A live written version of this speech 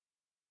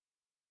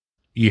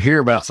You hear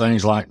about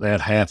things like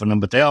that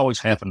happening, but they always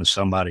happen to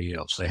somebody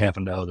else. They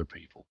happen to other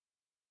people.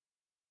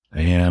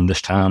 And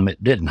this time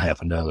it didn't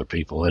happen to other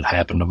people. It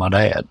happened to my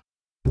dad.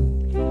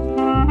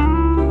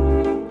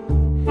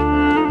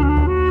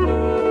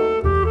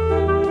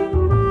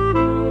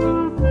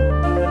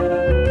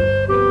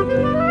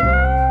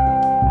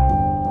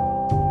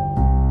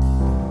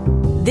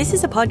 This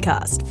is a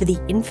podcast for the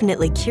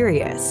infinitely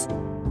curious,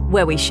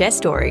 where we share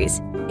stories,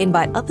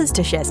 invite others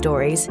to share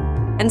stories,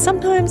 and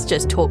sometimes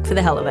just talk for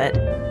the hell of it.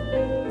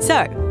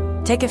 So,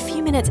 take a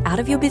few minutes out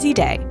of your busy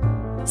day,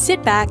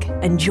 sit back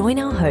and join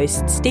our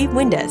host, Steve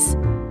Windus,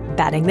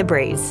 batting the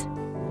breeze.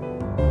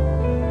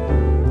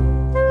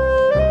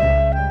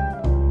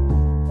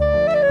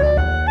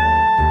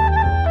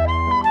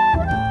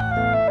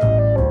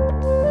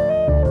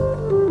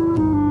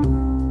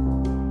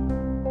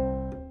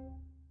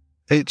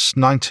 It's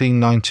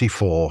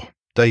 1994.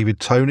 David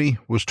Toney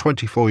was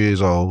 24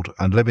 years old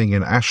and living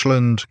in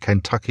Ashland,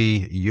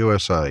 Kentucky,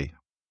 USA.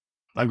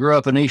 I grew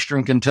up in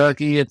eastern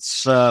Kentucky.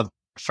 It's a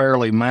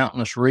fairly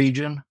mountainous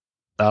region.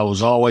 I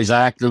was always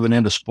active and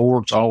into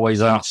sports,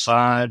 always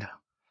outside.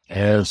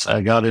 As I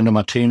got into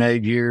my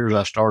teenage years,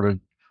 I started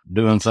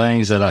doing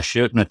things that I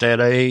shouldn't at that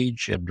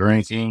age,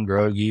 drinking,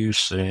 drug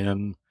use,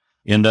 and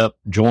end up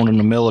joining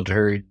the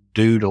military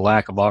due to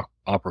lack of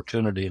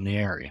opportunity in the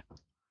area.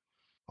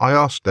 I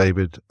asked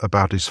David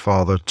about his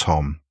father,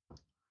 Tom.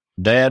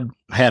 Dad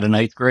had an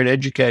 8th grade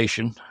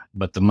education,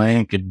 but the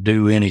man could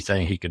do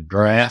anything. He could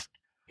draft,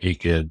 he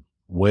could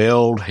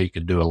weld, he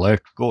could do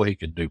electrical, he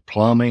could do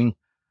plumbing.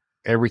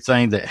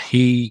 Everything that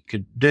he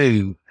could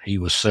do, he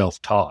was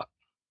self-taught.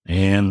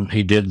 And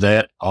he did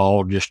that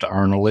all just to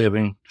earn a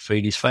living, to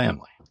feed his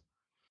family.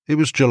 It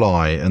was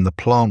July and the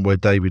plant where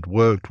David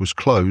worked was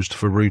closed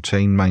for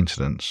routine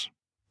maintenance.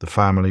 The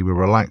family were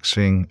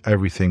relaxing,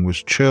 everything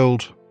was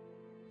chilled,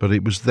 but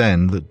it was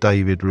then that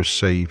David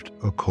received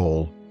a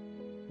call.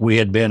 We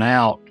had been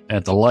out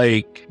at the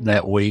lake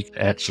that week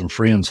at some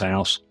friend's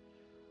house,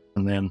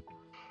 and then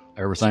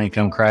everything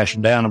come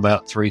crashing down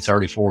about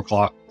 3:30, 4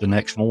 o'clock the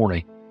next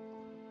morning.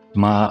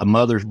 My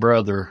mother's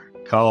brother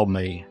called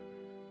me,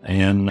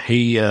 and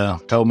he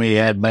told me he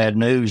had bad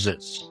news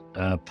that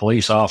a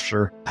police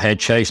officer had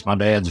chased my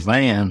dad's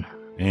van,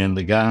 and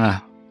the guy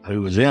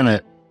who was in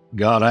it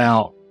got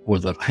out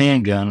with a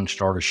handgun and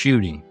started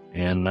shooting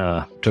and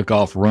took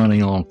off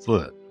running on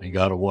foot. He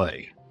got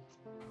away.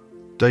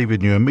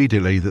 David knew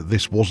immediately that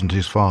this wasn't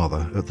his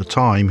father. At the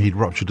time, he'd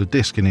ruptured a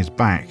disc in his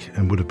back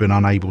and would have been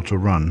unable to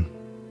run.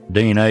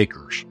 Dean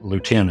Akers,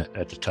 lieutenant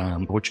at the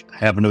time, which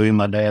happened to be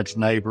my dad's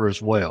neighbor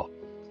as well.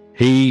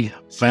 He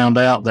found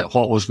out that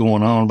what was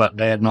going on about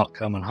Dad not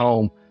coming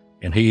home,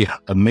 and he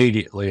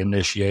immediately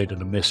initiated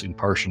a missing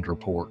persons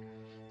report.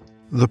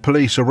 The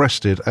police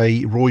arrested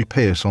a Roy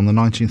Pierce on the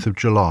 19th of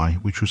July,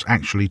 which was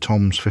actually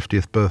Tom's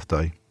 50th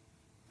birthday.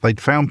 They'd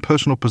found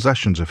personal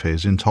possessions of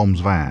his in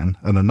Tom's van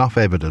and enough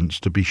evidence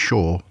to be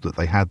sure that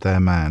they had their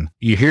man.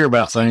 You hear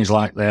about things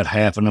like that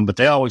happening, but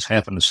they always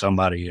happen to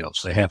somebody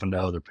else. They happen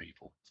to other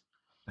people.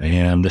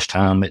 And this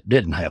time it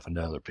didn't happen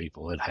to other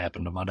people. It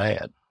happened to my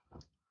dad.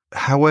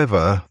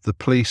 However, the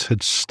police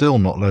had still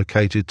not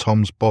located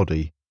Tom's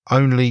body.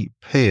 Only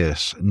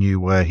Pierce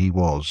knew where he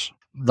was.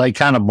 They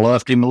kind of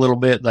bluffed him a little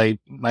bit. They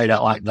made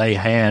out like they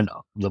had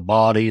the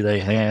body,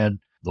 they had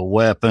the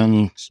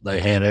weapons, they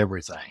had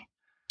everything.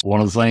 One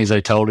of the things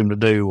they told him to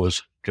do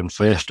was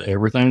confess to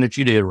everything that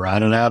you did,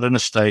 write it out in a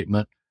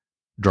statement,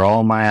 draw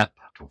a map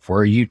of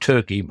where you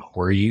took him,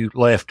 where you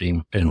left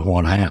him, and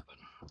what happened.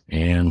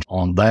 And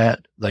on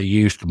that, they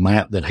used the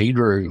map that he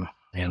drew,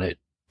 and it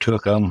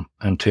took them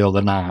until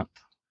the 9th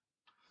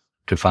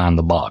to find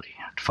the body,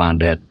 to find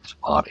Dad's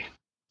body.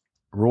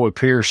 Roy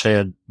Pierce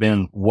had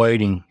been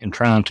waiting and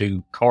trying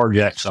to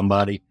carjack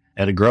somebody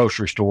at a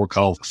grocery store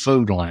called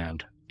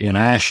Foodland in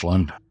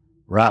Ashland.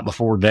 Right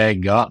before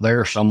Dad got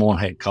there, someone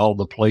had called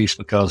the police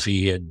because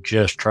he had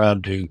just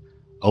tried to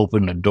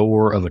open the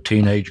door of a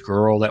teenage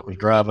girl that was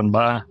driving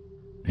by.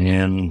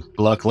 And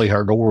luckily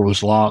her door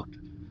was locked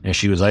and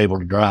she was able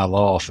to drive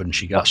off, and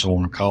she got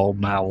someone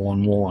called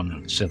 911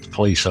 and sent the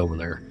police over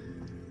there.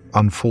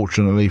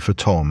 Unfortunately for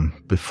Tom,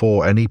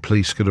 before any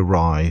police could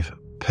arrive,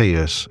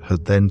 Pierce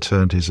had then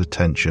turned his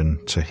attention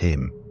to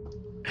him.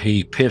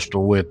 He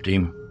pistol whipped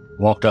him,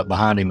 walked up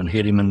behind him and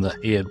hit him in the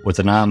head with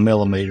a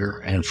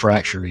 9mm and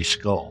fractured his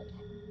skull,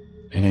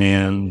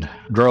 and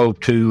drove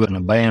to an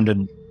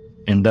abandoned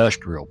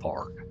industrial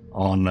park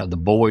on the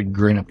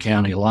Boyd-Greenup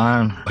County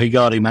line. He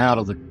got him out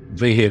of the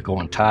vehicle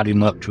and tied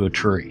him up to a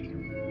tree.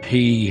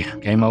 He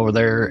came over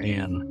there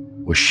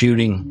and was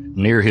shooting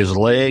near his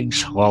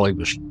legs while he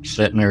was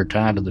sitting there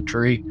tied to the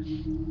tree.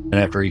 And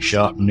after he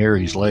shot near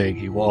his leg,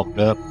 he walked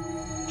up,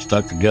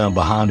 stuck the gun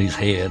behind his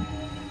head,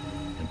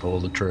 and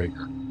pulled the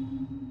trigger.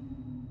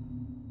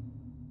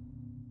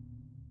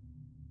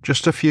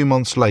 Just a few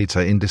months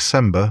later, in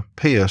December,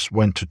 Pierce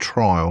went to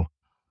trial.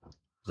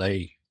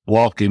 They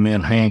walked him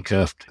in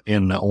handcuffed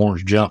in the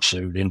orange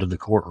jumpsuit into the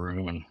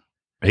courtroom, and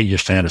he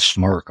just had a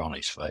smirk on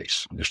his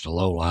face, just a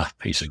low-life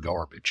piece of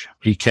garbage.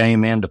 He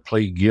came in to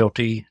plead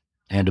guilty,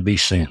 and to be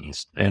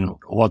sentenced. And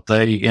what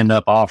they end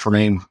up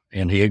offering him,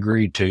 and he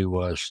agreed to,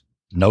 was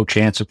no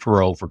chance of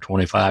parole for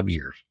 25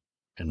 years.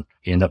 And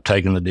he ended up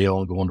taking the deal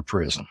and going to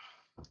prison.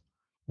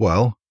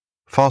 Well,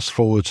 fast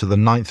forward to the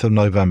 9th of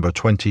November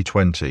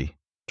 2020,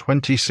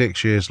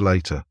 26 years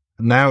later.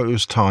 Now it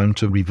was time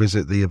to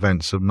revisit the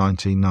events of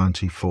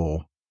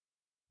 1994.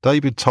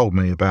 David told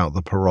me about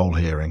the parole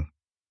hearing.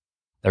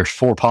 There's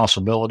 4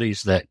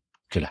 possibilities that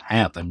could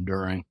happen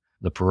during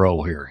the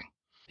parole hearing.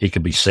 He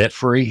could be set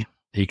free.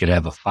 He could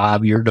have a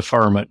 5-year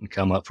deferment and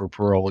come up for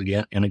parole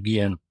again and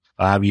again,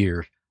 5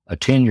 years. A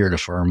 10-year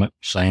deferment,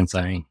 same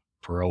thing,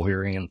 parole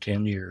hearing in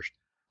 10 years.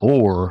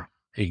 Or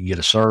he could get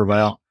a serve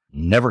out,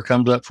 never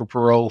comes up for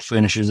parole,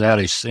 finishes out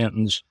his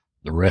sentence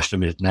the rest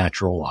of his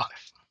natural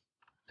life.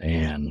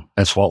 And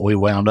that's what we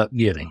wound up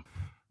getting.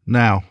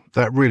 Now,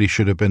 that really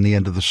should have been the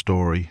end of the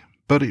story,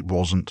 but it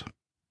wasn't.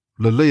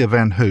 Lilia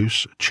Van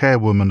Hoos,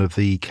 chairwoman of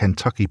the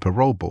Kentucky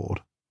Parole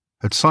Board,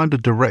 had signed a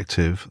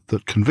directive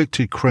that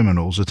convicted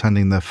criminals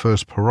attending their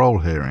first parole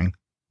hearing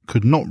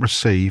could not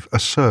receive a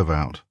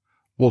serve-out.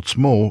 What's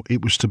more,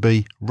 it was to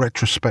be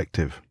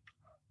retrospective.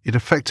 It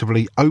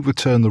effectively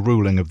overturned the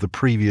ruling of the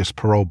previous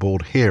parole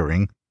board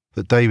hearing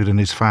that David and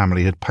his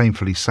family had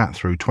painfully sat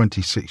through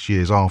 26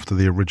 years after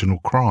the original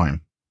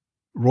crime.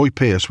 Roy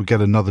Pierce would get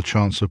another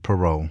chance of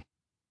parole.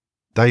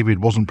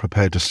 David wasn't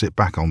prepared to sit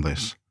back on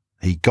this.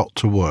 He got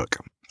to work.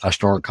 I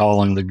started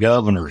calling the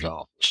governor's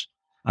office.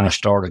 I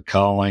started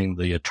calling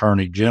the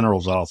attorney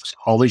general's office.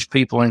 All these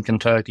people in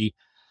Kentucky,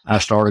 I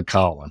started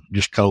calling,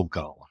 just cold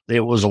calling. It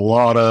was a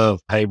lot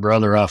of, hey,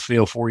 brother, I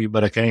feel for you,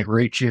 but I can't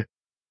reach you.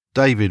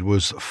 David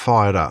was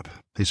fired up.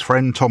 His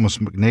friend Thomas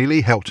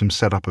McNeely helped him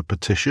set up a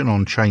petition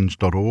on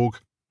change.org.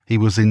 He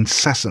was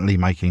incessantly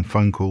making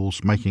phone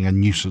calls, making a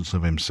nuisance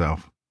of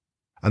himself.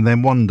 And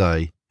then one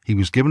day, he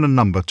was given a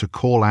number to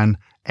call an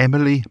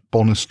Emily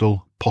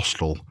Bonistel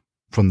Postel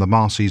from the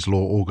Marsy's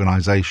Law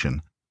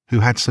organisation, who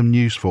had some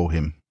news for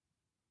him.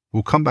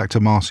 We'll come back to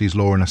Marsy's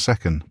Law in a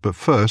second, but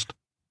first,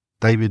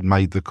 David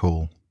made the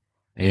call.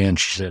 And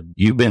she said,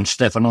 you've been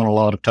stepping on a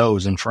lot of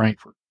toes in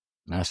Frankfort.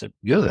 And I said,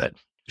 good.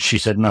 She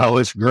said, no,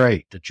 it's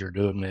great that you're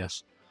doing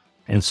this.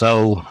 And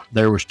so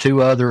there was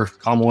 2 other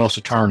Commonwealth's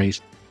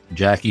attorneys,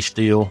 Jackie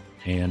Steele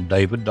and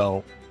David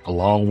Dahl,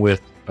 along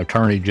with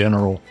Attorney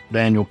General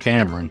Daniel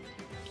Cameron,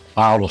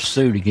 filed a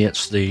suit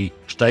against the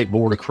State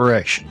Board of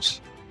Corrections.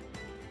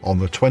 On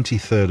the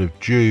 23rd of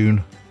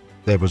June,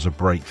 there was a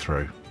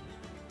breakthrough.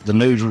 The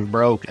news was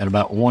broke at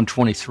about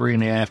 1:23 in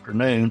the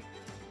afternoon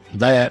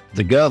that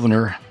the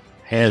governor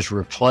has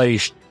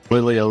replaced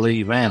Lilia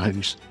Lee Van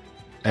Hoos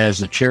as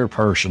the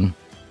chairperson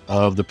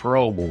of the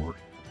parole board.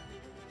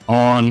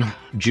 On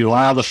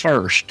July the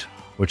 1st,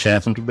 which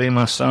happened to be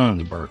my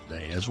son's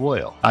birthday as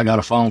well, I got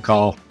a phone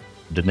call.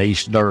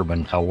 Denise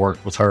Durbin, I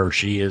worked with her.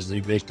 She is the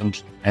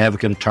victim's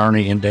advocate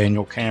attorney in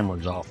Daniel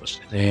Cameron's office.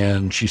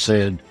 And she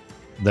said,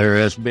 there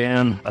has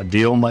been a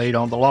deal made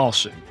on the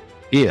lawsuit.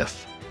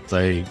 If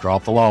they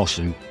drop the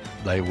lawsuit,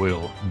 they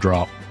will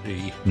drop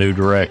the new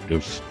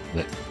directives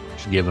that's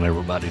giving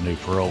everybody new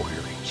parole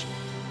hearings.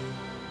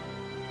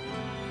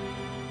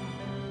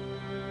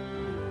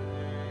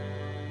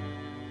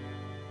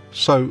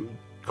 So,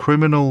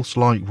 criminals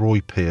like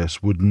Roy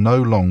Pierce would no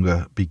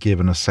longer be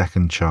given a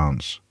second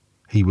chance.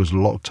 He was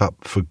locked up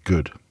for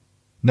good.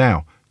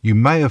 Now, you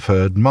may have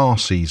heard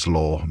Marsy's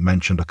Law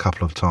mentioned a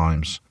couple of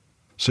times.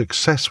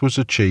 Success was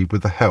achieved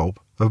with the help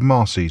of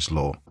Marsy's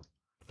Law.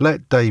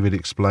 Let David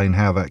explain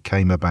how that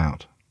came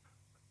about.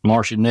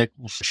 Marsy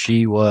Nichols,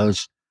 she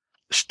was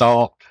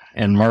stalked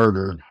and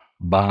murdered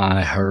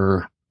by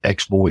her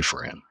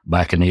ex-boyfriend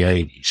back in the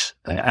 80s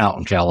out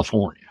in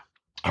California.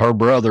 Her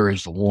brother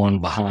is the one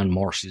behind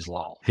Marsy's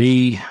Law.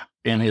 He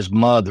and his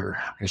mother,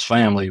 his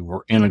family,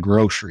 were in a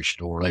grocery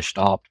store. They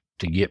stopped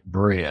to get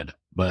bread,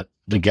 but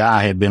the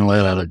guy had been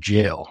let out of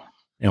jail.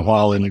 And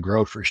while in the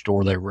grocery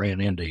store, they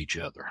ran into each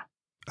other.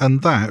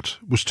 And that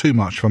was too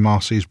much for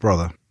Marsy's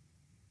brother.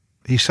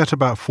 He set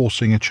about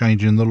forcing a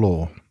change in the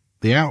law.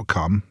 The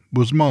outcome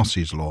was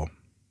Marsy's Law.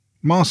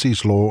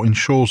 Marsy's Law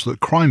ensures that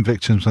crime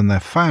victims and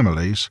their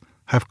families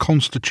have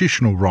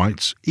constitutional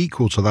rights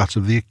equal to that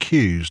of the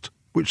accused,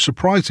 which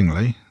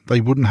surprisingly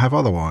they wouldn't have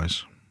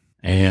otherwise.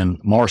 And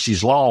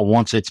Marsy's Law,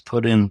 once it's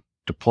put into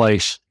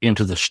place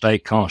into the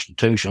state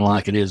constitution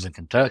like it is in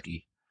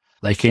Kentucky,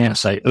 they can't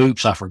say,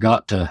 oops, I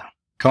forgot to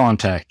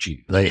contact you.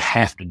 They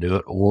have to do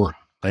it, or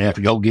they have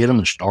to go get them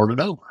and start it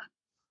over.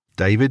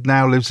 David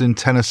now lives in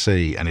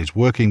Tennessee and is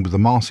working with the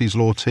Marsy's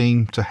Law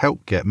team to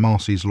help get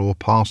Marsy's Law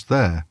passed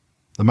there.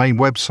 The main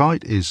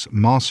website is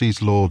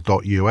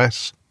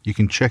marsyslaw.us. You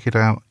can check it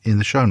out in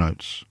the show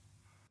notes.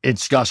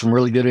 It's got some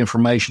really good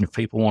information if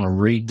people want to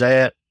read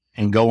that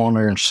and go on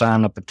there and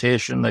sign a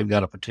petition. They've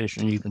got a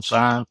petition you can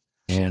sign.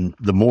 And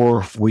the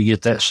more we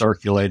get that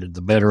circulated,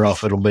 the better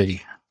off it'll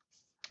be.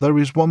 There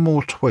is one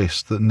more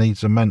twist that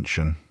needs a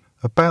mention.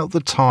 About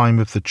the time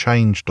of the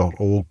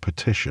change.org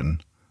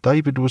petition,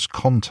 David was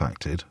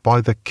contacted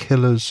by the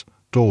killer's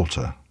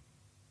daughter.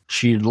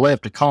 She had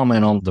left a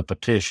comment on the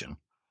petition,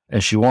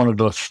 And she wanted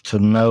us to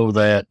know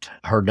that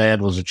her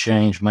dad was a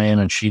changed man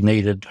and she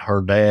needed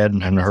her dad,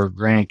 and her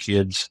her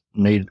kids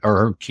needed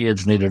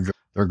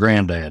their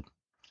granddad.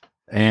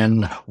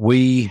 And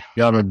we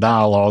got a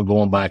dialogue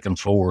going back and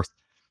forth.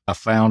 I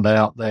found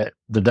out that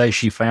the day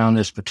she found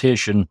this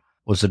petition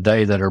was the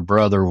day that her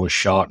brother was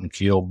shot and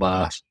killed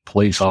by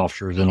police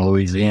officers in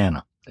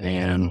Louisiana.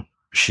 And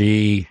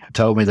she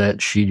told me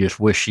that she just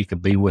wished she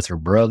could be with her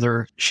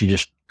brother. She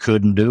just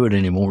couldn't do it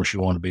anymore. She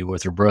wanted to be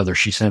with her brother.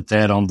 She sent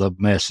that on the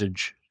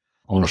message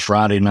on a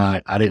Friday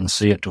night. I didn't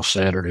see it till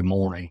Saturday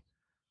morning.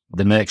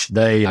 The next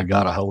day, I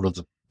got a hold of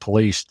the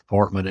police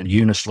department in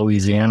Eunice,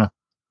 Louisiana.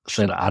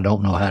 Said, I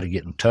don't know how to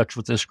get in touch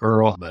with this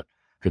girl, but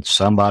could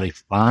somebody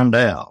find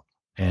out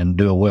and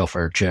do a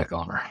welfare check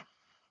on her?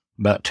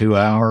 About 2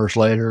 hours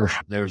later,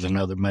 there was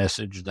another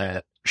message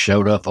that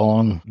showed up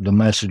on the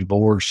message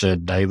board,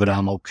 said, David,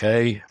 I'm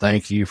okay.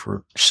 Thank you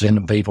for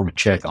sending people to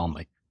check on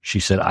me.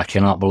 She said, I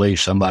cannot believe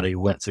somebody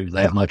went through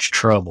that much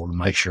trouble to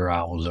make sure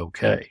I was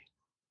okay.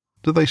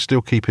 Do they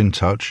still keep in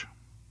touch?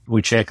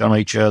 We check on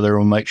each other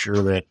and make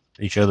sure that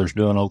each other's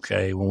doing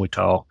okay when we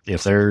talk.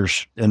 If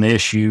there's an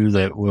issue,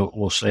 that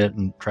we'll sit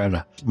and try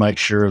to make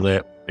sure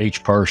that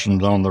each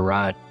person's on the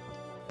right.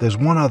 There's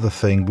one other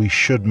thing we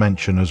should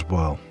mention as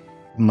well.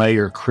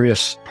 Mayor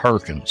Chris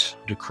Perkins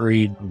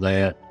decreed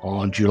that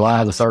on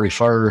July the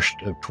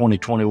 31st of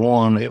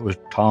 2021, it was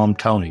Tom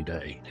Tony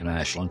Day in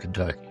Ashland,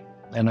 Kentucky.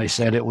 And they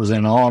said it was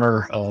in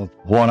honor of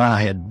what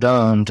I had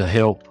done to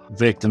help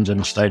victims in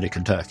the state of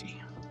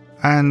Kentucky.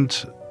 And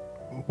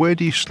where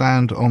do you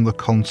stand on the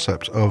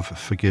concept of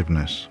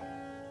forgiveness?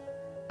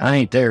 I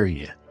ain't there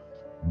yet,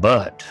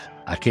 but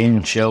I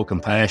can show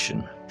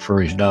compassion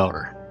for his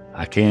daughter.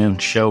 I can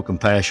show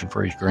compassion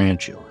for his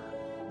grandchildren.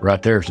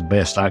 Right there is the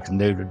best I can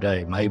do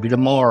today. Maybe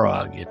tomorrow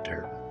I'll get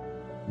there.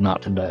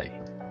 Not today.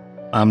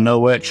 I'm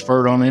no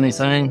expert on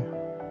anything.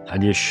 I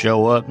just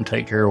show up and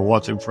take care of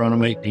what's in front of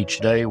me each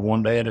day,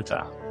 one day at a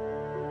time.